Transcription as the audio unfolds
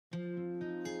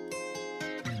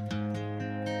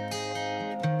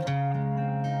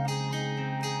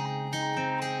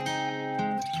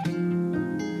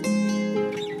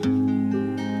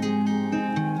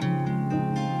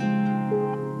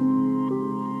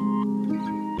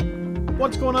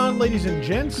What's going on, ladies and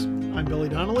gents? I'm Billy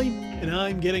Donnelly, and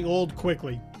I'm getting old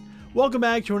quickly. Welcome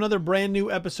back to another brand new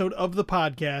episode of the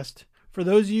podcast. For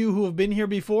those of you who have been here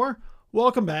before,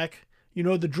 welcome back. You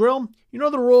know the drill, you know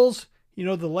the rules, you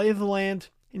know the lay of the land,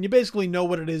 and you basically know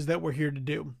what it is that we're here to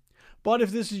do. But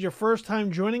if this is your first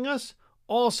time joining us,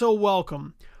 also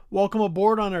welcome. Welcome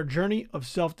aboard on our journey of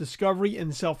self-discovery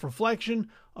and self-reflection,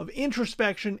 of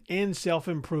introspection and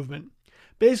self-improvement.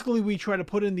 Basically, we try to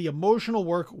put in the emotional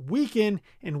work week in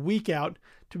and week out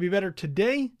to be better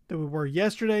today than we were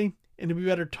yesterday and to be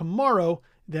better tomorrow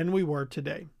than we were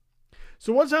today.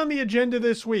 So what's on the agenda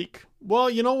this week? Well,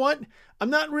 you know what? I'm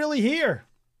not really here.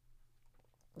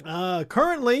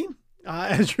 Currently,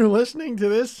 as you're listening to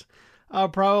this,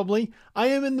 probably, I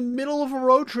am in the middle of a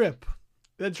road trip.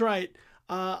 That's right.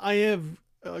 I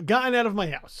have gotten out of my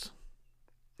house,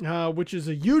 which is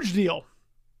a huge deal.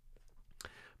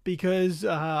 Because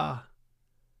I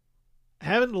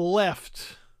haven't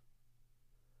left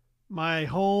my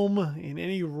home in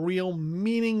any real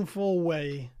meaningful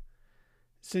way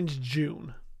since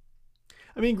June.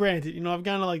 I mean, granted, I've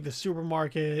gone to like the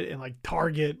supermarket and like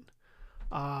Target,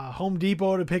 Home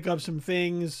Depot to pick up some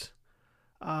things.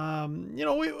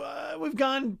 We've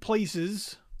gone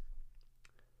places,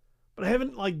 but I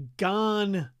haven't like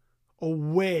gone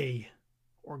away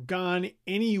or gone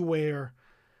anywhere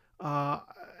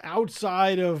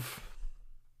outside of,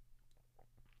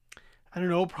 I don't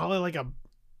know, probably like a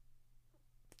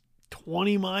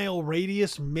 20-mile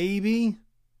radius, maybe,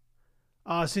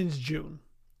 since June,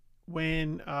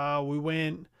 when we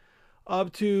went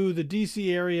up to the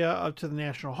DC area, up to the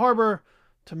National Harbor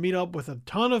to meet up with a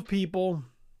ton of people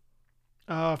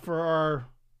for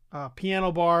our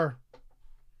piano bar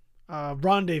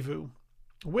rendezvous,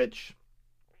 which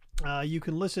you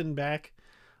can listen back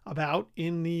about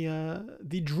in the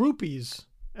Droopies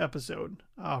episode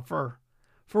for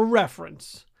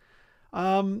reference.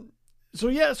 So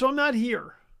I'm not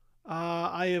here.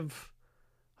 I've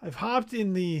hopped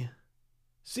in the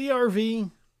CRV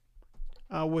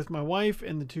with my wife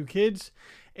and the two kids,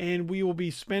 and we will be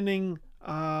spending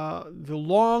the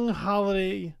long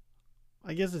holiday.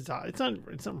 I guess it's not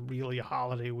really a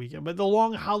holiday weekend, but the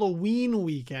long Halloween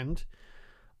weekend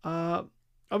up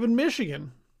in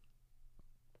Michigan,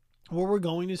 where we're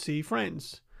going to see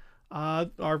friends,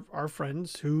 our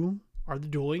friends who are the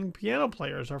dueling piano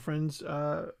players, our friends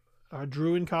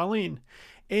Drew and Colleen,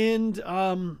 and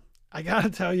I gotta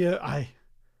tell you, I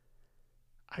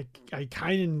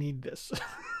kind of need this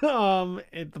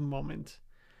at the moment.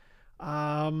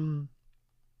 I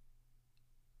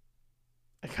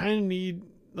kind of need,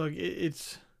 look,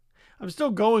 I'm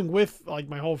still going with like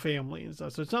my whole family and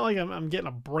stuff, so it's not like I'm getting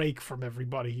a break from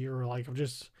everybody here, or like I'm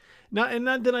just not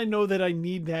that I know that I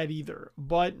need that either,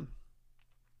 but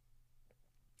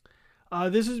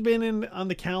this has been on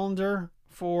the calendar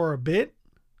for a bit,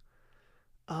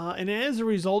 and as a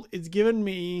result, it's given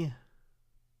me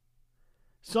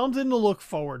something to look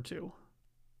forward to,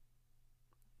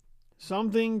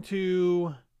 something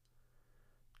to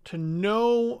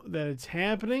know that it's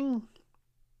happening,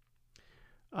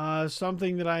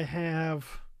 something that I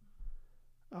have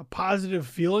a positive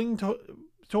feeling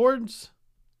towards,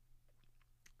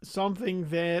 something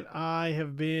that I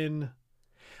have been,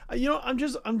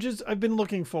 I've been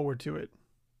looking forward to it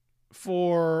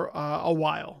for a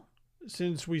while,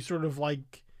 since we sort of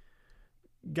like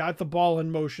got the ball in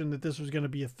motion that this was going to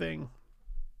be a thing.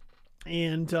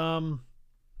 And I'm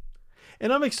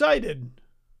excited.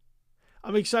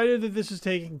 I'm excited that this is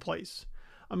taking place.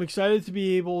 I'm excited to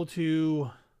be able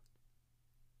to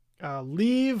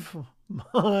leave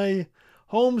my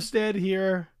homestead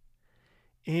here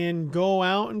and go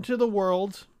out into the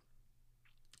world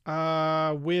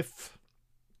with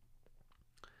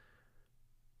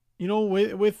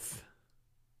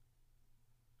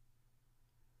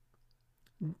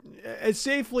as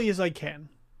safely as I can,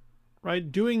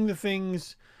 right? Doing the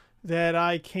things that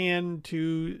I can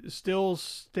to still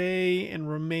stay and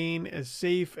remain as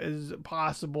safe as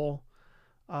possible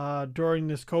during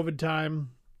this COVID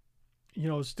time.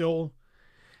 Still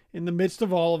in the midst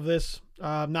of all of this,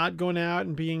 not going out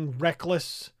and being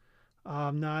reckless,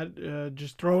 not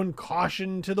just throwing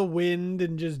caution to the wind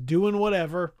and just doing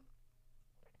whatever.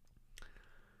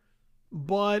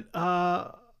 But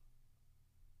I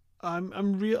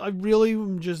really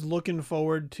am just looking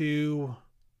forward to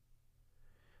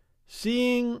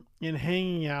seeing and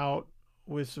hanging out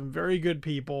with some very good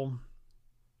people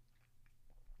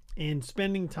and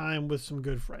spending time with some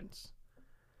good friends.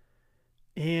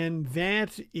 And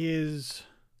that's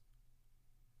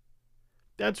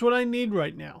what I need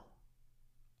right now.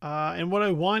 And what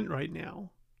I want right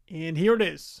now. And here it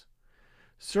is.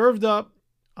 served up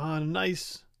on a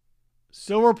nice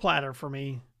silver platter for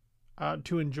me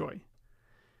to enjoy.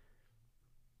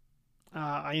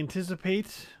 I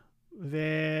anticipate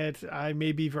that I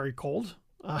may be very cold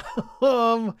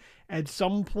at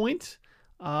some point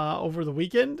over the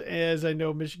weekend, as I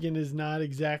know Michigan is not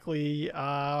exactly,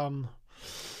 how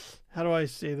do I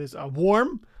say this,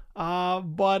 warm,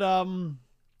 but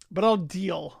I'll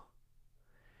deal.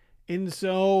 And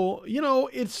so,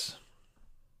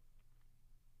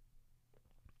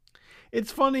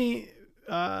 it's funny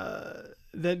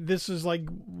that this is like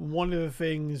one of the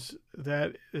things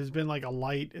that has been like a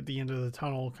light at the end of the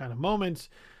tunnel kind of moments,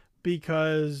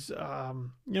 because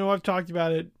I've talked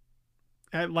about it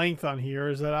at length on here,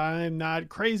 is that I'm not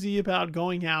crazy about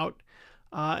going out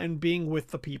and being with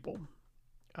the people.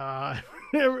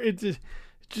 It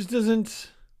just doesn't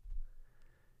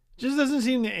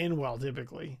seem to end well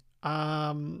typically.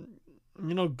 Going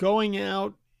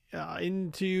out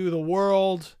into the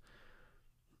world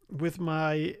with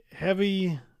my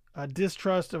heavy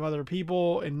distrust of other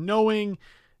people, and knowing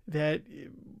that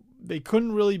they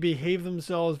couldn't really behave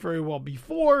themselves very well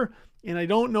before, and I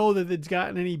don't know that it's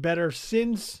gotten any better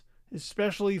since,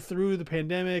 especially through the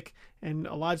pandemic and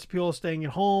lots of people staying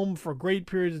at home for great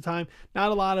periods of time.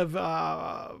 Not a lot of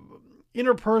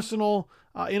interpersonal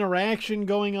interaction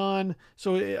going on,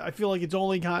 so I feel like it's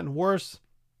only gotten worse.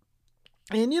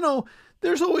 And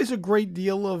there's always a great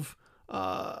deal of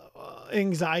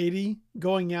anxiety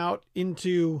going out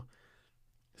into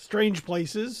strange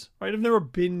places, right? I've never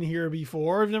been here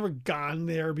before. I've never gone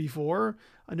there before.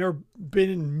 I've never been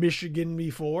in Michigan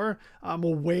before. I'm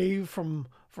away from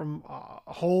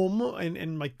home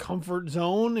and my comfort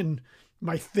zone and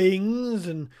my things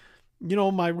and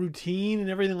my routine and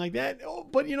everything like that.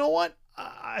 But you know what?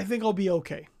 I think I'll be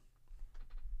okay.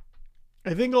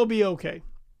 I think I'll be okay.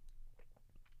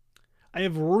 I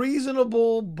have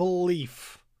reasonable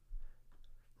belief,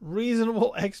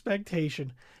 reasonable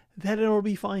expectation that it'll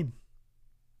be fine.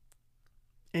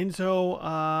 And so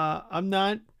I'm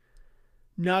not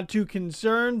too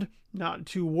concerned, not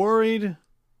too worried,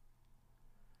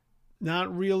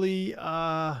 not really.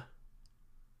 I'm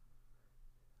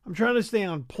trying to stay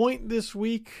on point this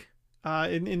week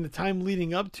in the time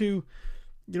leading up to,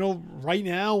 right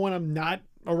now when I'm not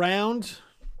around.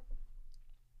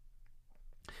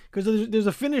 Because there's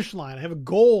a finish line. I have a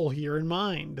goal here in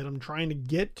mind that I'm trying to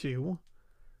get to.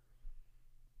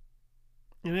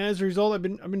 And as a result, I've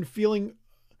been feeling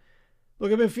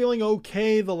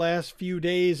okay the last few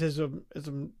days as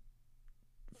I'm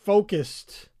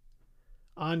focused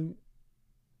on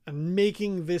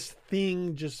making this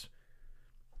thing just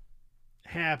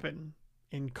happen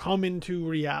and come into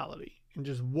reality and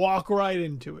just walk right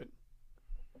into it.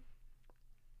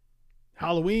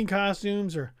 Halloween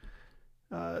costumes are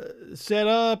set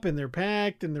up and they're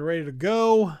packed and they're ready to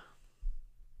go.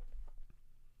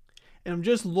 And I'm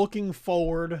just looking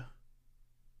forward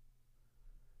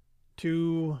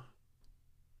to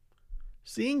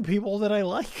seeing people that I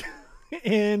like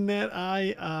and that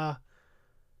I'm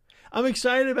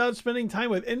excited about spending time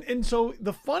with. And so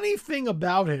the funny thing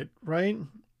about it, right?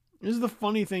 This is the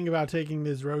funny thing about taking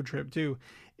this road trip too,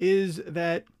 is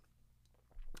that,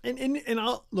 and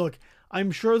I'll look,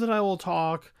 I'm sure that I will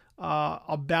talk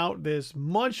about this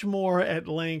much more at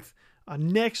length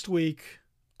next week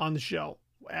on the show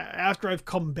after I've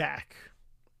come back.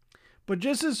 But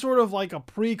just as sort of like a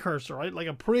precursor, right? Like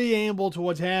a preamble to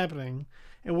what's happening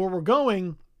and where we're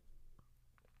going.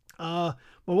 My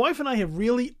wife and I have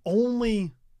really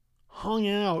only hung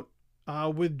out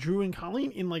with Drew and Colleen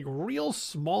in like real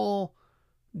small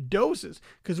doses.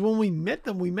 Because when we met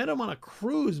them on a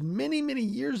cruise many, many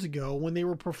years ago when they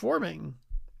were performing.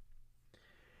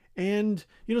 And,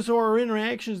 so our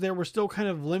interactions there were still kind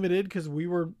of limited because we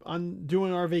were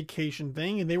doing our vacation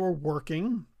thing and they were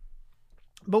working.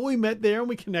 But we met there and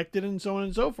we connected and so on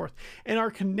and so forth. And our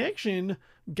connection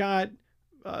got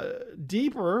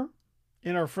deeper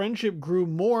and our friendship grew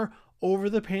more over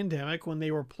the pandemic when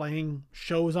they were playing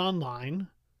shows online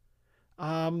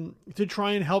to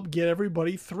try and help get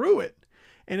everybody through it.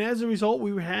 And as a result,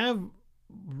 we have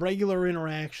regular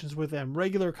interactions with them,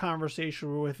 regular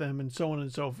conversation with them, and so on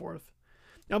and so forth.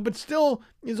 Now, but still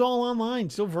is all online,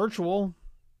 still virtual.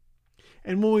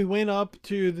 And when we went up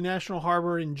to the National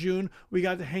Harbor in June, we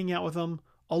got to hang out with them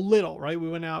a little, right?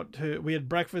 We had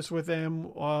breakfast with them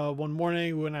one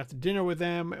morning. We went out to dinner with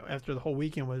them after the whole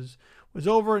weekend was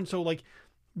over. And so like,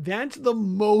 that's the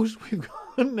most we've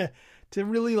gone to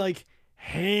really like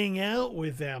hang out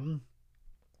with them.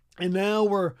 And now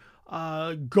we're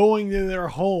going to their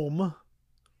home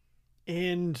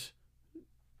and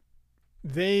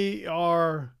they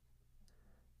are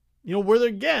we're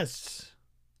their guests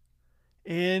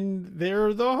and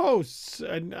they're the hosts,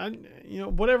 and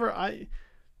whatever. I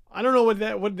don't know what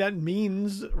that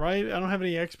means, right? I don't have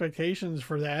any expectations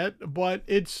for that, but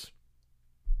they're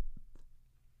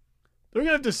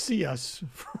gonna have to see us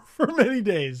for many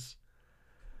days.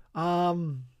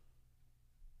 And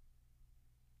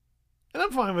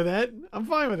I'm fine with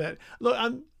that. Look,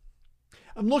 I'm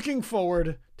looking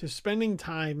forward to spending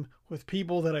time with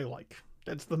people that I like.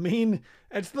 That's the main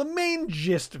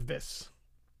gist of this.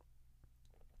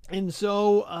 And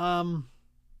so, I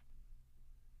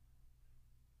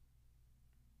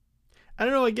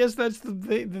don't know. I guess that's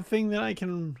the thing that I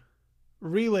can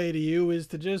relay to you is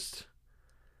to just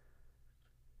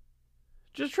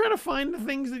try to find the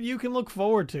things that you can look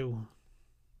forward to,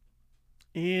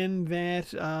 and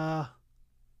that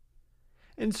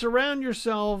and surround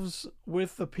yourselves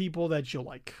with the people that you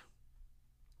like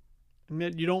and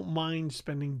that you don't mind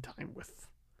spending time with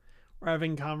or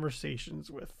having conversations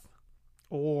with,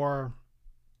 or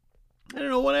I don't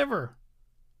know, whatever.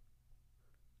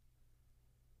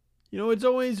 It's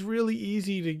always really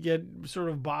easy to get sort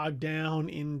of bogged down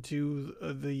into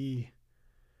the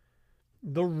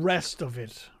rest of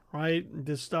it, right?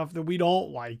 The stuff that we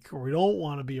don't like or we don't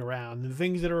want to be around, the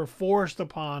things that are forced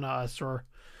upon us or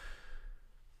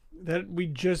that we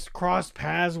just cross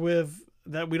paths with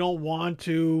that we don't want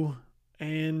to,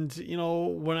 and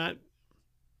we're not,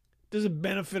 doesn't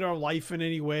benefit our life in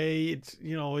any way. It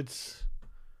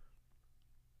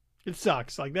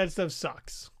sucks. Like, that stuff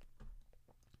sucks.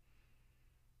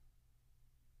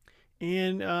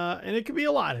 And it can be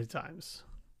a lot at times.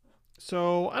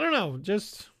 So I don't know,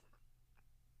 just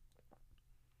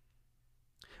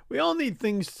we all need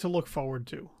things to look forward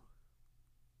to.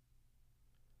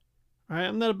 All right,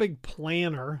 I'm not a big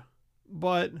planner,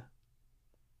 but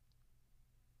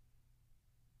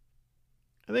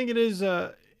I think it's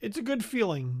a good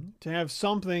feeling to have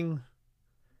something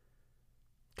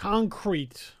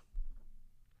concrete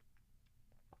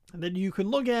that you can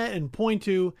look at and point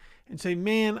to and say,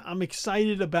 man, I'm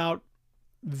excited about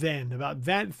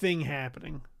that thing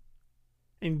happening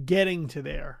and getting to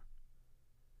there.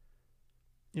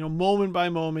 Moment by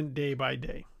moment, day by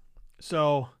day.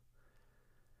 So,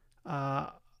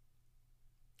 I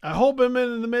hope I'm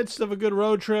in the midst of a good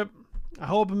road trip. I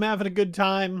hope I'm having a good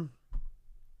time.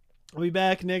 I'll be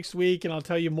back next week and I'll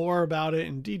tell you more about it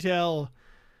in detail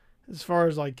as far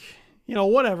as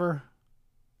whatever.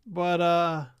 But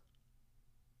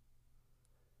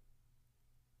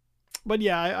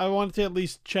yeah, I wanted to at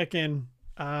least check in,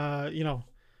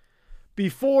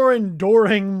 before and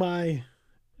during my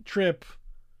trip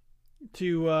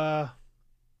to, I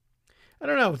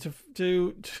don't know,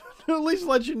 to at least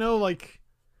let you know, to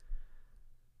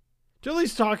at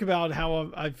least talk about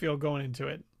how I feel going into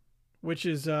it, which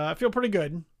is, I feel pretty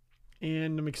good,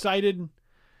 and I'm excited,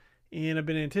 and I've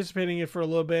been anticipating it for a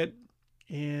little bit,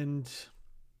 and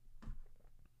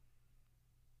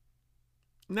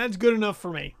that's good enough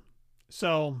for me.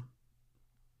 So,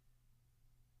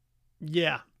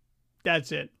 yeah,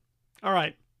 that's it. All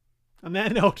right. On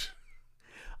that note,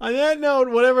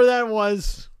 whatever that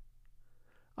was,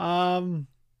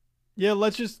 yeah,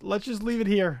 let's just leave it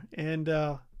here and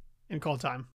call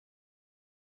time.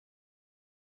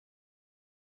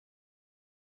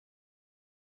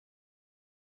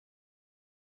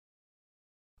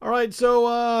 All right, so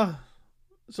I'll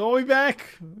be back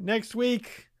next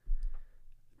week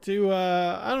to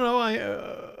I don't know,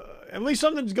 at least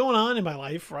something's going on in my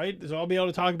life, right? So I'll be able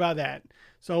to talk about that.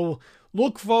 So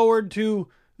look forward to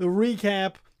the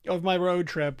recap of my road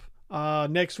trip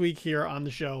next week here on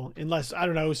the show, unless, I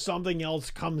don't know, something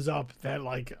else comes up that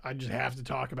I just have to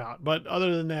talk about. But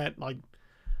other than that, I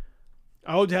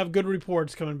hope to have good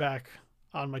reports coming back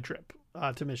on my trip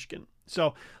to Michigan.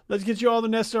 So let's get you all the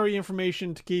necessary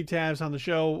information to keep tabs on the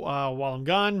show while I'm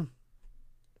gone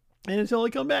and until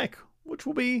I come back, which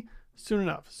will be soon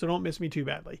enough. So don't miss me too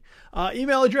badly.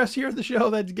 Email address here at the show,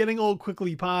 that's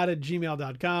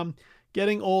gettingoldquicklypod@gmail.com.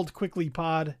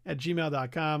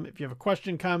 Gettingoldquicklypod@gmail.com. If you have a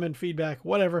question, comment, feedback,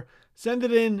 whatever, send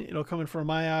it in. It'll come in front of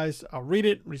my eyes. I'll read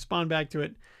it, respond back to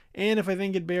it. And if I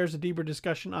think it bears a deeper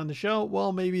discussion on the show,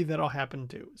 well, maybe that'll happen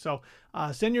too. So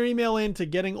send your email in to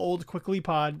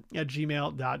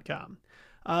gettingoldquicklypod@gmail.com.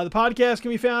 The podcast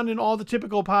can be found in all the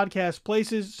typical podcast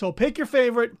places. So pick your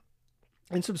favorite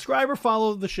and subscribe or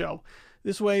follow the show.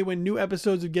 This way, when new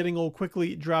episodes of Getting Old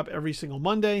Quickly drop every single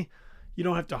Monday, you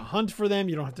don't have to hunt for them.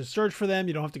 You don't have to search for them.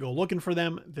 You don't have to go looking for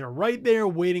them. They're right there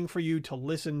waiting for you to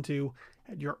listen to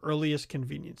at your earliest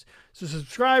convenience. So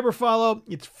subscribe or follow.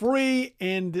 It's free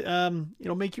and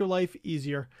it'll make your life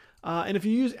easier. And if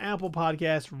you use Apple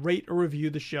Podcasts, rate or review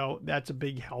the show. That's a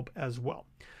big help as well.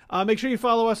 Make sure you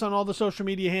follow us on all the social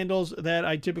media handles that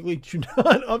I typically do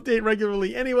not update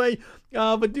regularly anyway,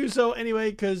 but do so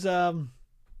anyway because, I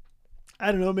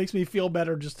don't know, it makes me feel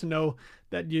better just to know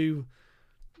that you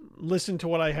listened to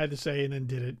what I had to say and then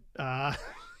did it.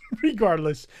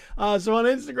 Regardless. So on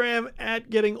Instagram at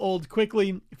Getting Old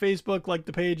Quickly, Facebook, like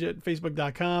the page at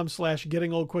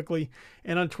facebook.com/Getting Old Quickly,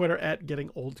 and on Twitter at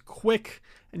Getting Old Quick.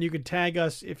 And you can tag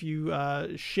us if you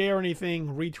share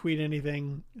anything, retweet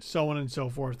anything, so on and so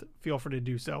forth. Feel free to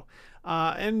do so.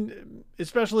 And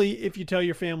especially if you tell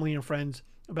your family and friends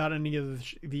about any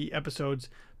of the episodes,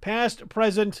 past,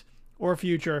 present, or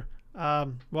future.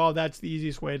 Well, that's the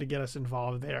easiest way to get us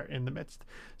involved there in the midst.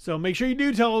 So make sure you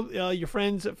do tell your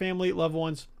friends, family, loved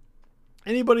ones,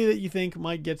 anybody that you think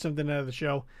might get something out of the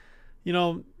show.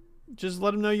 Just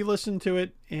let them know you listen to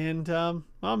it, and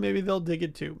well, maybe they'll dig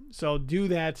it too. So do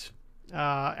that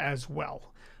as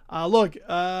well. Look,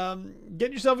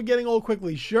 get yourself a Getting Old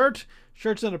Quickly shirt.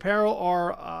 Shirts and apparel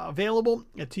are available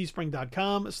at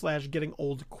teespring.com/Getting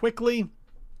Old Quickly.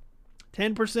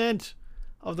 10%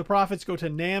 of the profits go to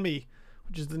NAMI,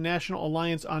 which is the National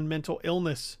Alliance on Mental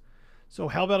Illness. So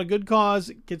help out a good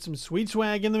cause, get some sweet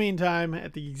swag in the meantime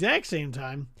at the exact same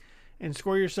time, and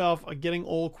score yourself a Getting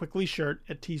Old Quickly shirt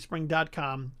at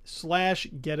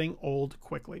teespring.com/Getting Old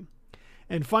Quickly.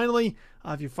 And finally,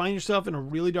 if you find yourself in a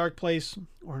really dark place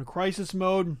or in a crisis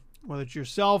mode, whether it's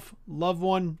yourself, loved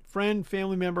one, friend,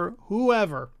 family member,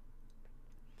 whoever,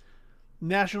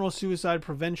 National Suicide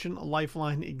Prevention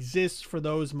Lifeline exists for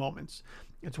those moments.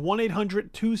 It's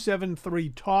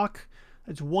 1-800-273-TALK.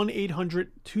 That's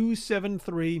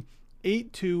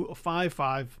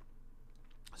 1-800-273-8255.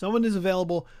 Someone is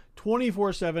available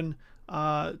 24/7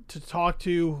 to talk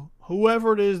to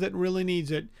whoever it is that really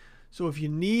needs it. So if you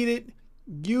need it,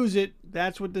 use it.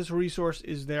 That's what this resource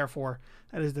is there for.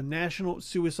 That is the National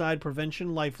Suicide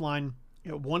Prevention Lifeline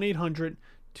at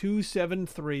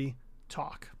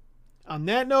 1-800-273-TALK. On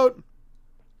that note,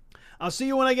 I'll see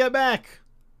you when I get back.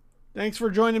 Thanks for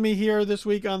joining me here this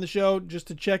week on the show, just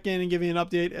to check in and give you an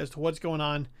update as to what's going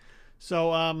on.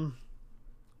 So,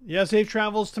 yeah, safe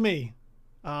travels to me.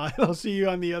 I'll see you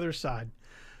on the other side.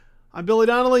 I'm Billy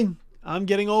Donnelly. I'm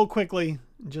Getting Old Quickly.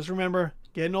 And just remember,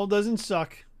 getting old doesn't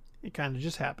suck. It kind of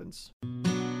just happens.